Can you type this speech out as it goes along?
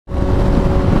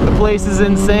place is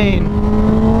insane.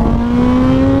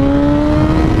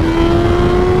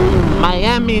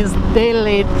 Miami's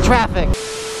daily traffic.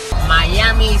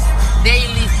 Miami's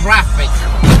daily traffic.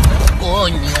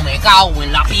 Coño, me cago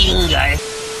en la pinga.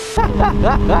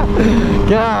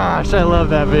 Gosh, I love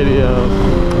that video.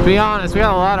 To be honest, we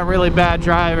got a lot of really bad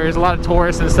drivers, a lot of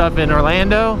tourists and stuff in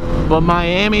Orlando, but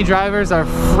Miami drivers are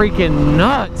freaking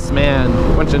nuts, man.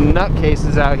 Bunch of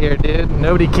nutcases out here, dude.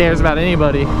 Nobody cares about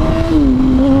anybody.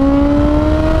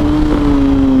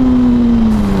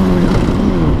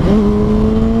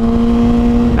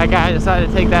 That guy decided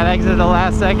to take that exit at the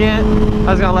last second.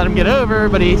 I was gonna let him get over,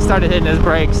 but he started hitting his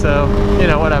brakes, so, you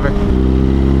know, whatever.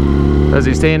 Does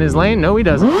he stay in his lane? No, he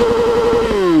doesn't.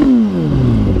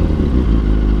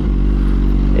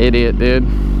 Idiot, dude.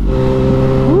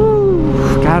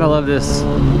 Woo. Gotta love this.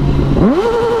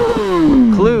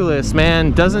 Clueless,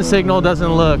 man. Doesn't signal,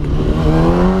 doesn't look.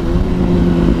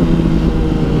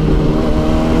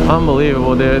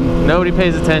 Unbelievable, dude. Nobody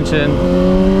pays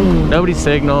attention. Nobody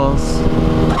signals.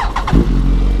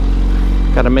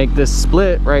 Gotta make this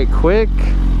split right quick.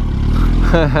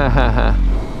 I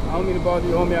don't mean to bother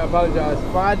you, homie. I apologize.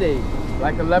 Friday,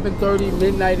 like 11:30,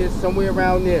 midnight is somewhere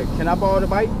around there. Can I borrow the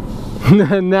bike?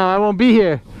 No, I won't be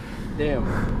here. Damn,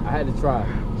 I had to try.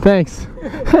 Thanks.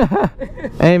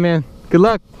 Hey, man. Good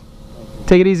luck.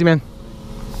 Take it easy, man.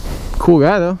 Cool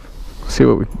guy, though. Let's see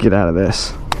what we can get out of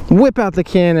this. Whip out the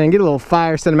cannon. Get a little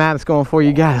fire cinematics going for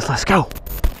you guys. Let's go.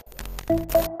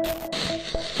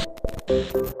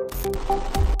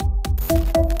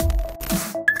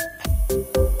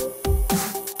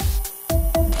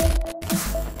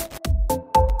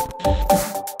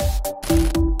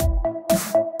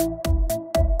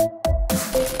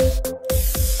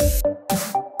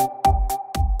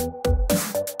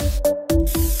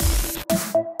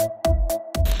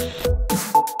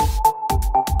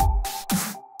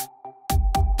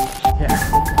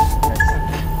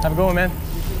 Have a good one, man.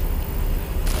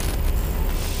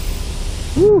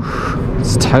 Whew.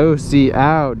 It's toasty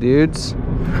out, dudes.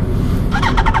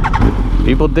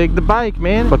 People dig the bike,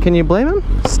 man. But can you blame them?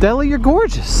 Stella, you're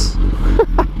gorgeous.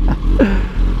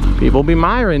 People be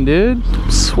miring, dude. I'm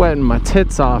sweating my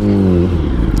tits off.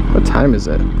 What time is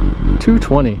it?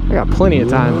 2:20. I got plenty of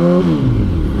time.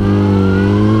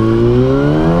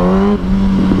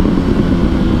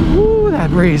 Ooh,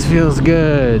 that breeze feels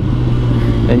good.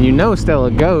 And you know Stella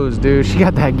goes, dude. She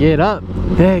got that get up.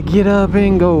 That get up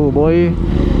and go, boy.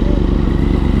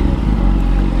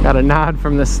 Got a nod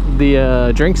from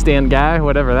the drink stand guy,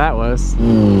 whatever that was.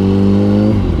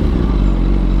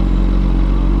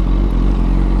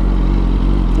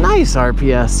 Nice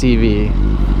RPSTV.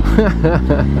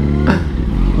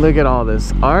 Look at all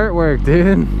this artwork,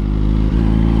 dude.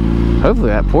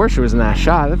 Hopefully that Porsche was in that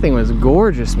shot. That thing was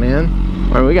gorgeous, man.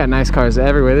 I mean, we got nice cars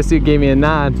everywhere. This dude gave me a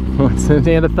nod. And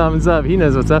a thumbs up. He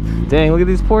knows what's up. Dang, look at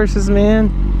these Porsches,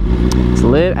 man. It's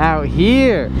lit out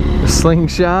here.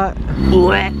 Slingshot.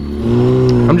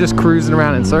 I'm just cruising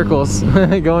around in circles,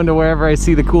 going to wherever I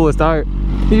see the coolest art.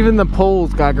 Even the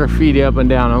poles got graffiti up and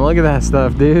down. Look at that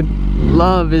stuff, dude.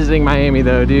 Love visiting Miami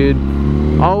though, dude.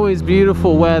 Always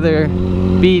beautiful weather,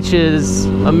 beaches,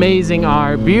 amazing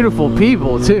art, beautiful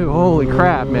people too. Holy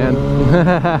crap, man.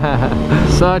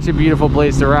 Such a beautiful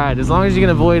place to ride. As long as you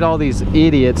can avoid all these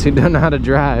idiots who don't know how to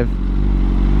drive.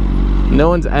 No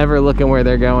one's ever looking where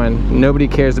they're going. Nobody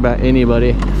cares about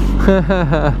anybody.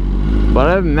 But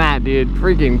other than that, dude,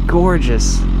 freaking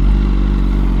gorgeous.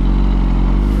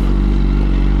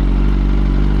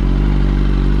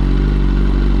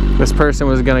 This person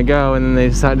was gonna go and then they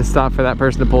decided to stop for that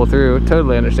person to pull through.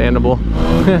 Totally understandable.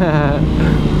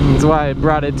 That's why I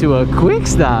brought it to a quick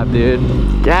stop, dude.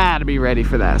 Gotta be ready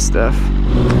for that stuff.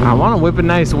 I want to whip a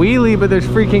nice wheelie, but there's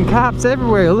freaking cops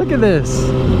everywhere. Look at this.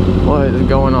 What is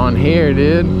going on here,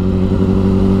 dude?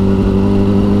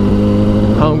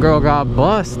 Homegirl got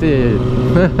busted.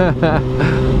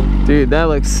 Dude, that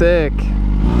looks sick.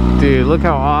 Dude, look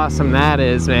how awesome that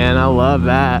is, man. I love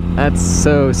that. That's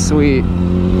so sweet.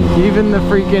 Even the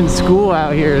freaking school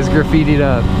out here is graffitied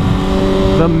up.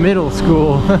 The middle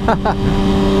school.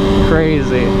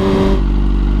 Crazy.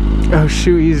 Oh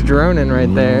shoot, he's droning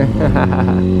right there.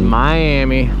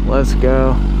 Miami, let's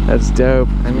go. That's dope.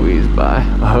 And wheeze by.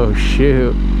 Oh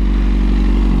shoot.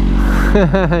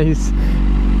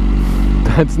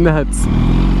 That's nuts.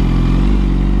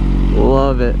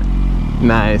 Love it.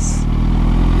 Nice.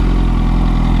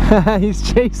 He's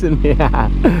chasing me.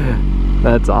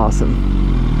 That's awesome.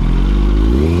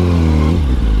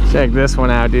 Check this one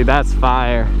out, dude. That's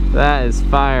fire. That is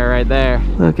fire right there.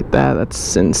 Look at that.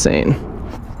 That's insane.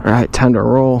 All right, time to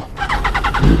roll.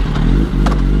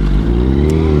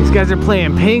 He's These guys are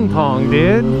playing ping pong,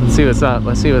 dude. Let's see what's up.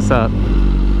 Let's see what's up.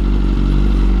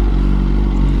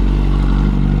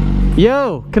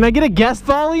 Yo, can I get a guest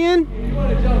volley in? You want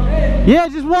to jump in? Yeah,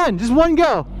 just one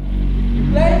go.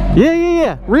 You play?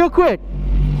 Yeah, real quick.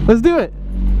 Let's do it.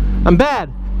 I'm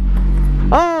bad.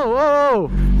 Oh.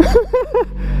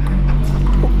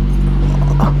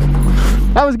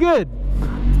 That was good.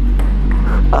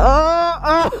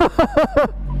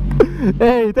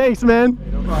 Hey, thanks, man.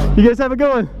 You guys have a good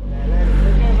one.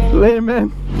 Later,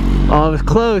 man. Oh, it was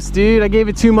close, dude. I gave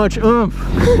it too much oomph.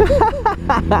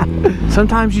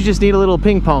 Sometimes you just need a little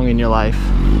ping pong in your life.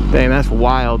 Dang, that's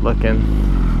wild looking.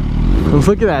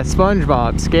 Look at that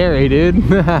SpongeBob. Scary, dude.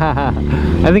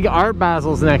 I think Art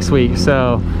Basel's next week,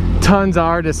 so tons of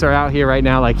artists are out here right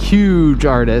now, like huge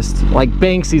artists. Like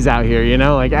Banksy's out here, you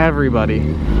know, like everybody.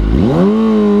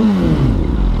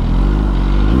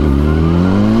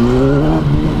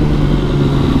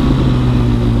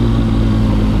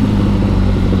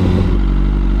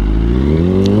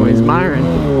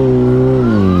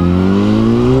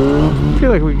 I feel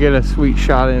like we get a sweet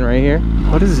shot in right here.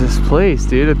 What is this place,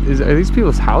 dude? Are these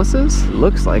people's houses?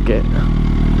 Looks like it.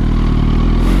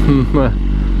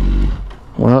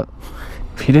 Well,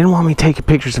 if you didn't want me taking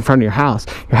pictures in front of your house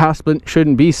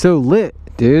shouldn't be so lit,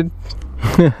 dude.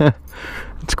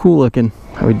 It's cool looking.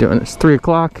 How we doing? It's 3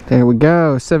 o'clock. There we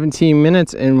go. 17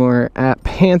 minutes and we're at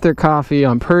Panther Coffee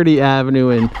on Purdy Avenue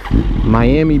in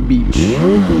Miami Beach.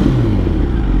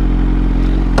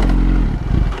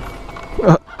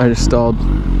 Oh, I just stalled.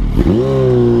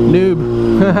 Noob.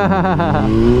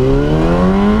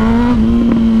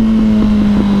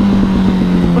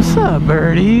 What's up,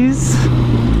 birdies?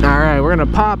 Alright, we're gonna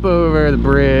pop over the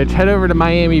bridge, head over to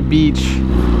Miami Beach,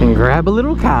 and grab a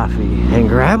little coffee, and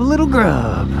grab a little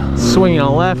grub. Swinging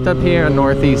on left up here on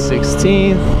Northeast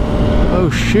 16th.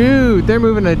 Oh shoot, they're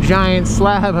moving a giant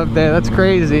slab up there. That's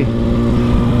crazy.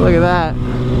 Look at that.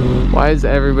 Why is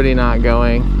everybody not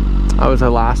going? I was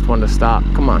the last one to stop.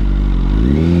 Come on.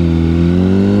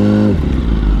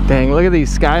 Dang, look at these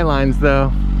skylines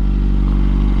though.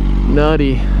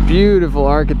 Nutty. Beautiful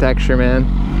architecture, man.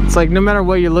 It's like no matter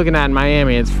what you're looking at in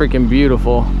Miami, it's freaking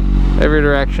beautiful. Every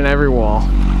direction, every wall.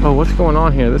 Oh, what's going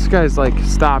on here? This guy's like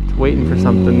stopped waiting for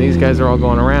something. These guys are all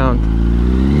going around.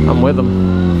 I'm with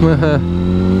them.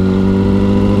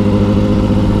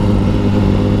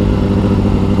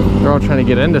 They're all trying to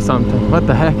get into something. What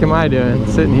the heck am I doing?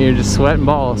 Sitting here just sweating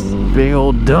balls. Big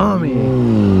old dummy.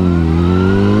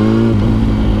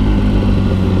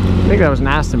 I think that was an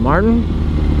Aston Martin.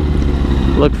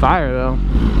 Look fire though.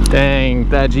 Dang,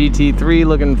 that GT3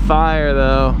 looking fire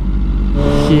though.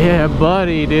 Yeah,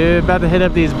 buddy, dude. About to hit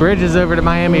up these bridges over to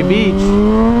Miami Beach.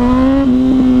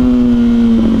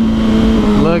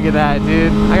 Look at that,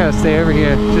 dude. I gotta stay over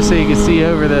here just so you can see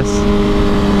over this.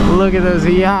 Look at those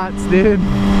yachts, dude.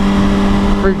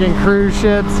 Freaking cruise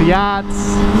ships, yachts.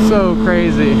 So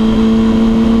crazy.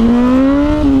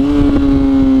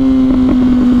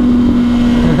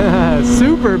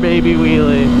 Super baby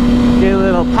wheelie. Get a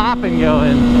little popping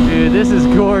going. Dude, this is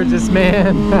gorgeous,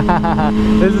 man.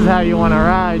 This is how you want to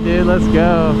ride, dude. Let's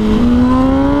go.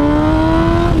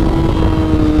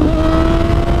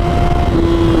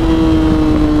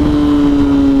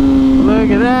 Look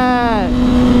at that.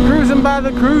 Cruising by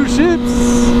the cruise ships.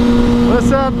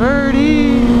 What's up,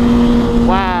 birdie?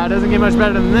 Wow, doesn't get much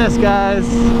better than this, guys.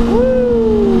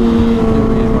 Woo!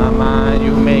 You ease my mind.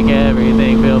 You make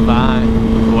everything feel fine.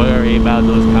 Worry about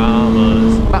those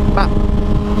commas. Bop, bop.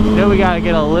 You know we gotta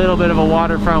get a little bit of a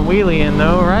waterfront wheelie in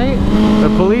though, right? The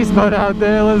police boat out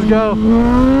there, let's go.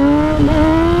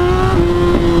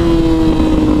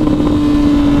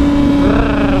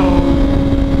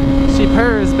 She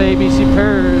purrs, baby, she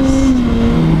purrs.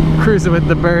 Cruising with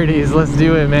the birdies, let's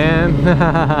do it, man.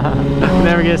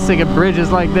 Never get sick of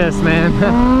bridges like this, man.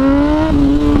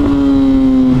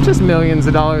 Just millions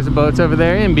of dollars of boats over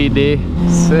there in BD.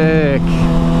 Sick.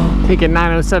 Taking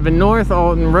 907 North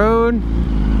Alton Road.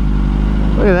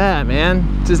 Look at that, man.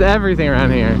 Just everything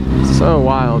around here. So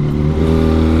wild.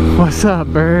 What's up,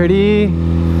 birdie?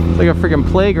 It's like a freaking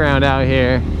playground out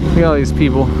here. Look at all these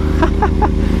people.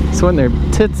 Sweating their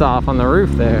tits off on the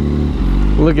roof there.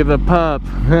 Look at the pup.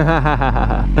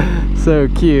 So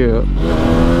cute.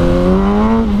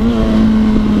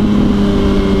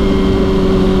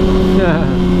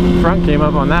 Front came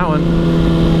up on that one.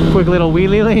 Quick little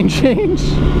wheelie lane change.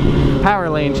 Power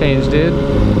lane change, dude.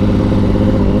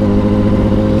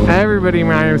 Everybody in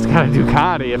Miami's got a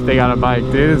Ducati if they got a bike,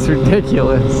 dude. It's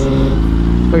ridiculous.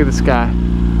 Look at this guy.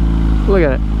 Look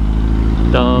at it.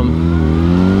 Dumb.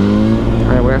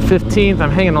 Alright, we're at 15th. I'm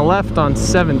hanging a left on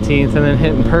 17th and then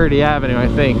hitting Purdy Avenue, I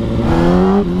think.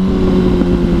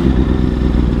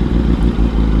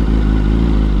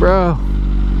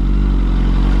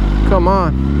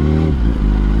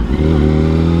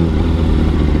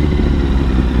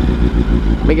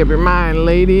 up your mind,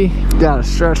 lady. Gotta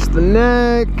stretch the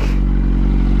neck.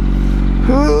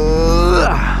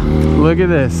 Look at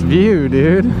this view,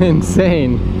 dude.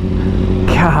 Insane.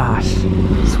 Gosh.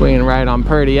 Swinging right on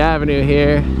Purdy Avenue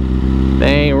here.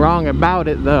 They ain't wrong about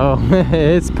it though.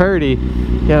 It's Purdy.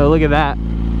 Yo, look at that.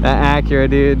 That Acura,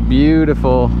 dude.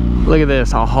 Beautiful. Look at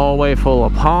this. A hallway full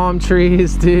of palm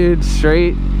trees, dude.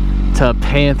 Straight to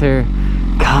Panther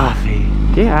Coffee.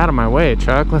 Get out of my way,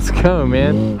 truck. Let's go,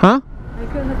 man. Huh? Are you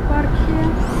gonna park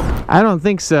here? I don't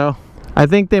think so. I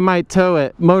think they might tow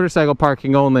it. Motorcycle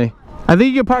parking only. I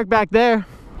think you can park back there.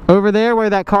 Over there where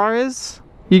that car is.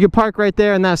 You can park right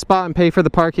there in that spot and pay for the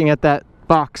parking at that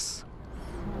box.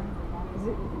 Is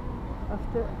it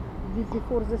after,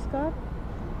 before this car?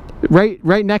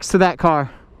 Right next to that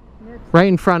car. Next. Right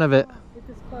in front of it. It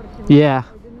is parking. Yeah.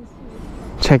 I didn't see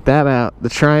it. Check that out. The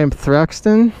Triumph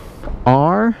Thruxton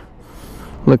R.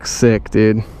 Looks sick,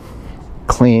 dude.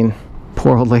 Clean.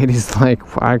 Poor old lady's like,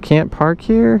 I can't park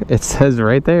here. It says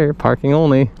right there, parking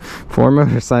only for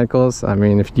motorcycles. I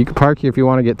mean, if you can park here if you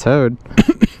want to get towed.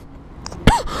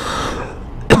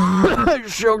 I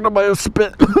choked on my own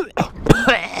spit.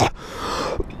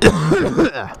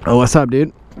 Oh, what's up,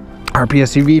 dude?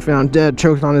 RPSTV found dead,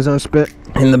 choked on his own spit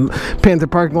in the Panther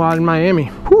parking lot in Miami.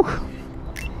 Whew.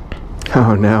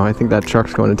 Oh no, I think that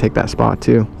truck's going to take that spot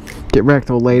too. Get wrecked,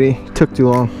 old lady. Took too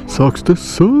long. Sucks to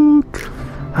suck.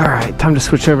 Alright, time to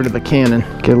switch over to the Canon.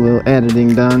 Get a little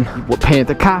editing done. What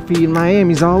Panther Coffee in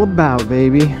Miami's all about,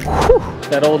 baby. Whew.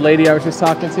 That old lady I was just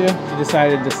talking to, she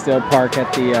decided to still park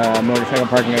at the motorcycle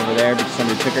parking over there because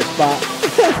somebody took her spot.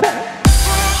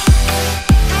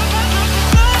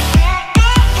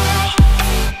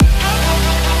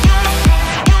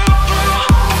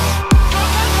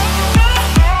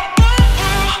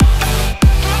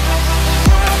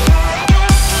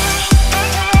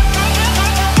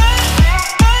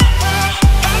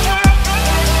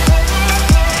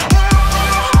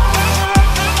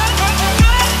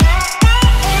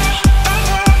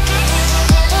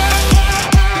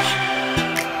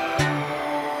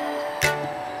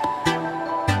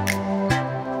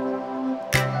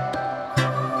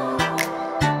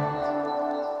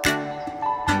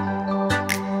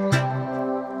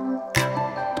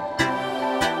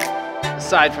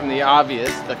 Aside from the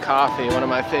obvious, the coffee, one of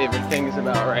my favorite things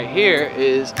about right here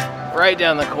is right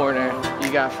down the corner,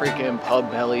 you got freaking Pub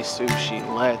Belly Sushi.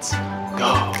 Let's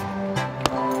go.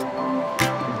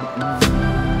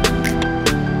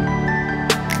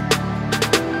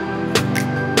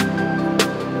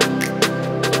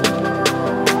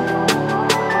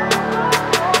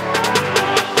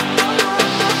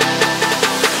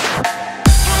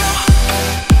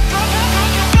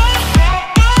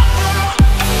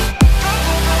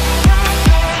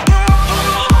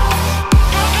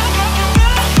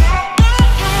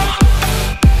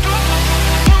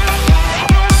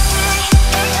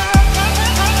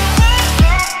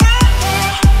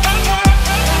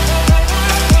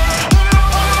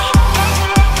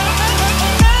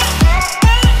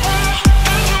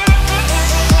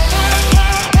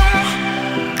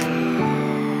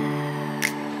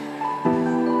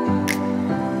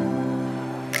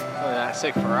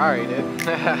 Sick Ferrari, dude.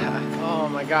 Oh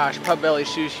my gosh, Pub Belly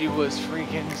Sushi was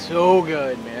freaking so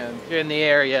good, man. If you're in the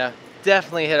area,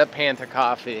 definitely hit up Panther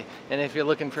Coffee. And if you're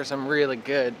looking for some really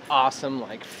good, awesome,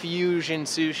 like fusion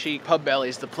sushi, Pub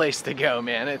Belly's the place to go,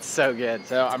 man. It's so good.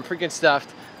 So I'm freaking stuffed.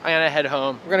 I'm gonna head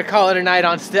home. We're gonna call it a night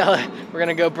on Stella. We're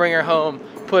gonna go bring her home,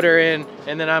 put her in,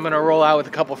 and then I'm gonna roll out with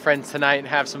a couple friends tonight and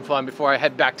have some fun before I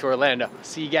head back to Orlando.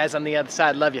 See you guys on the other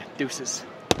side. Love you. Deuces.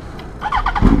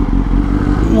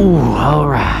 Ooh, all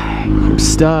right. I'm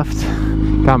stuffed.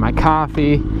 Got my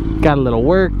coffee. Got a little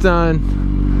work done.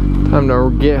 Time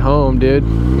to get home, dude.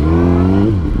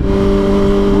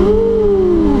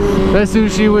 That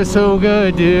sushi was so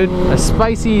good, dude. A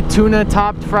spicy tuna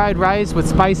topped fried rice with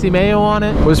spicy mayo on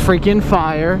it was freaking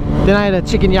fire. Then I had a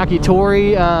chicken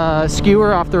yakitori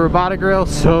skewer off the Robata grill,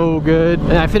 so good.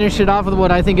 And I finished it off with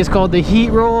what I think is called the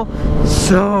heat roll.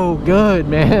 So good,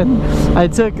 man. I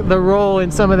took the roll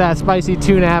and some of that spicy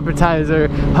tuna appetizer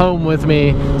home with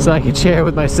me so I could share it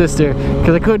with my sister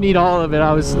because I couldn't eat all of it.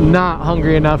 I was not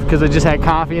hungry enough because I just had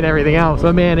coffee and everything else.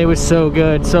 But man, it was so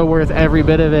good, so worth every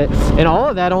bit of it. And all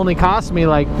of that only cost me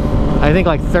like, I think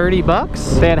like 30 bucks.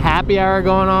 They had happy hour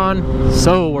going on.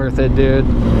 So worth it, dude.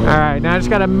 All right, now I just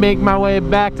gotta make my way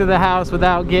back to the house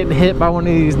without getting hit by one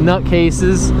of these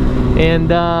nutcases. And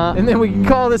then we can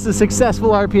call this a successful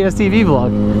RPSTV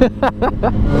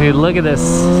vlog. Dude, look at this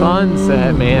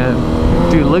sunset, man.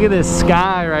 Dude, look at this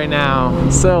sky right now.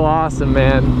 It's so awesome,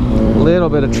 man. Little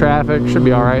bit of traffic, should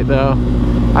be all right though.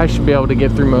 I should be able to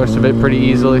get through most of it pretty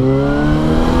easily.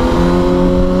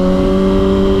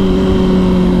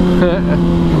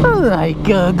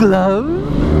 a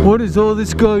glove. What does all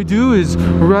this guy do is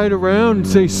ride around and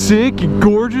say sick and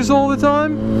gorgeous all the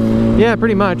time? Yeah,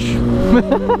 pretty much.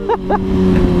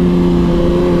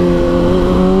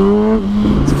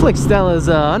 Let's flick Stella's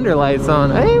underlights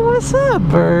on. Hey, what's up,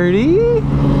 birdie?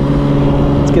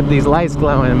 Let's get these lights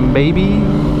glowing, baby.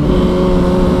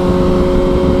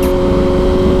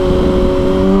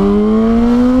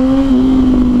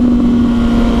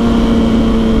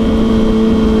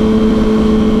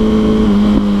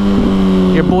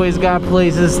 Boys got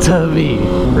places to be.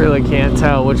 Really can't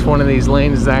tell which one of these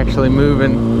lanes is actually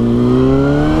moving.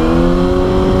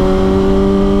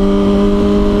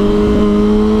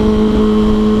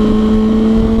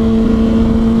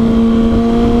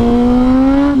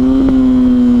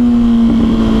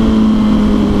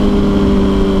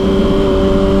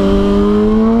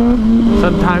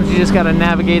 Sometimes you just gotta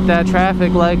navigate that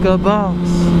traffic like a boss.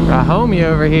 Got homie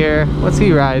over here. What's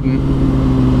he riding?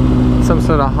 Some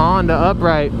sort of Honda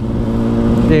upright.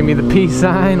 Gave me the peace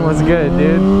sign. What's good,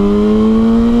 dude?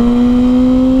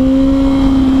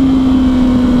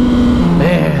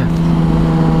 Man,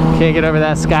 can't get over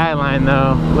that skyline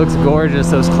though. Looks gorgeous.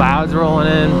 Those clouds rolling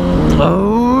in.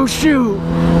 Oh shoot!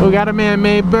 We got a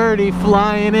man-made birdie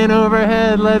flying in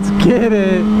overhead. Let's get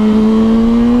it.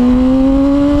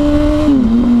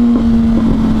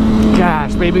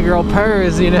 Gosh, baby girl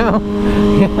purrs, you know?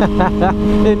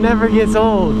 It never gets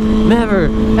old. Never,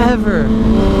 ever.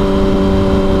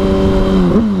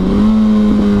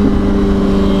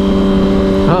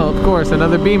 Oh, of course,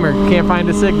 another Beamer. Can't find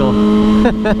a signal.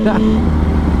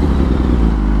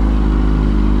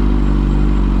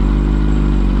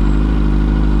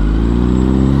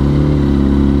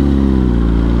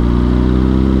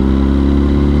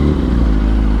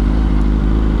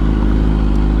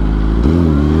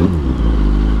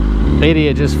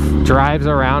 Idiot just drives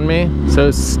around me.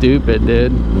 So stupid,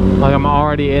 dude. Like I'm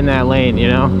already in that lane, you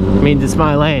know? I mean, it's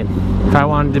my lane. If I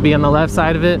wanted to be on the left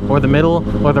side of it, or the middle,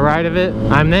 or the right of it,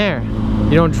 I'm there.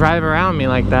 You don't drive around me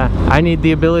like that. I need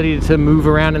the ability to move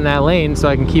around in that lane so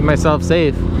I can keep myself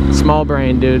safe. Small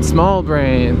brain, dude. Small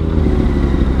brain.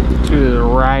 She was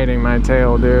riding my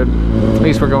tail, dude. At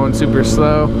least we're going super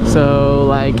slow. So,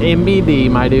 like, MBD,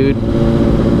 my dude.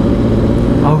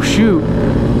 Oh, shoot.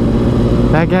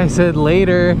 That guy said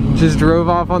later, just drove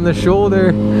off on the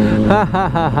shoulder. Ha ha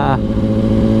ha ha.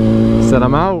 Said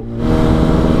I'm out.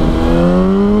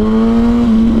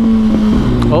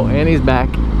 Oh, and he's back.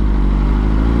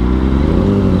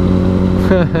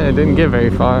 It didn't get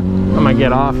very far. I'm gonna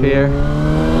get off here.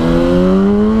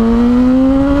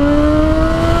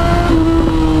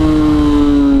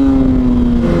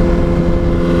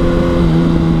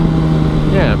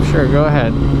 Yeah, sure, go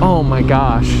ahead. Oh my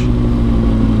gosh.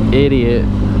 Idiot.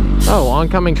 Oh,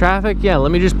 oncoming traffic? Yeah, let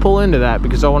me just pull into that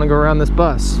because I want to go around this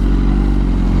bus.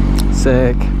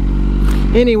 Sick.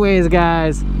 Anyways,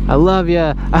 guys, I love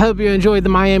ya. I hope you enjoyed the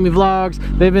Miami vlogs.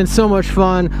 They've been so much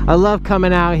fun. I love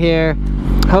coming out here.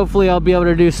 Hopefully I'll be able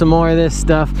to do some more of this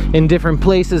stuff in different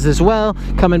places as well.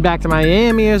 Coming back to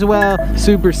Miami as well.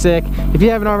 Super sick. If you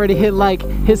haven't already, hit like,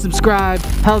 hit subscribe,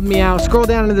 help me out. Scroll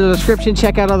down in the description,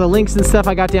 check out all the links and stuff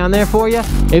I got down there for you.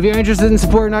 If you're interested in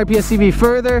supporting RPSTV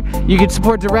further, you can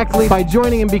support directly by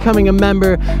joining and becoming a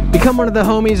member. Become one of the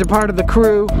homies or part of the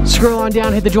crew. Scroll on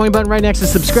down, hit the join button right next to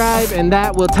subscribe, and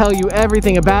that will tell you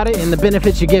everything about it and the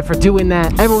benefits you get for doing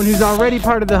that. Everyone who's already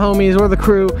part of the homies or the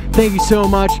crew, thank you so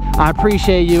much. I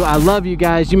appreciate you. I love you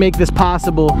guys. You make this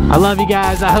possible. I love you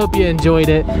guys. I hope you enjoyed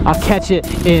it. I'll catch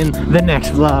it in the next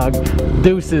vlog.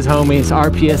 Deuces, homies.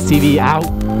 RPSTV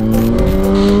out.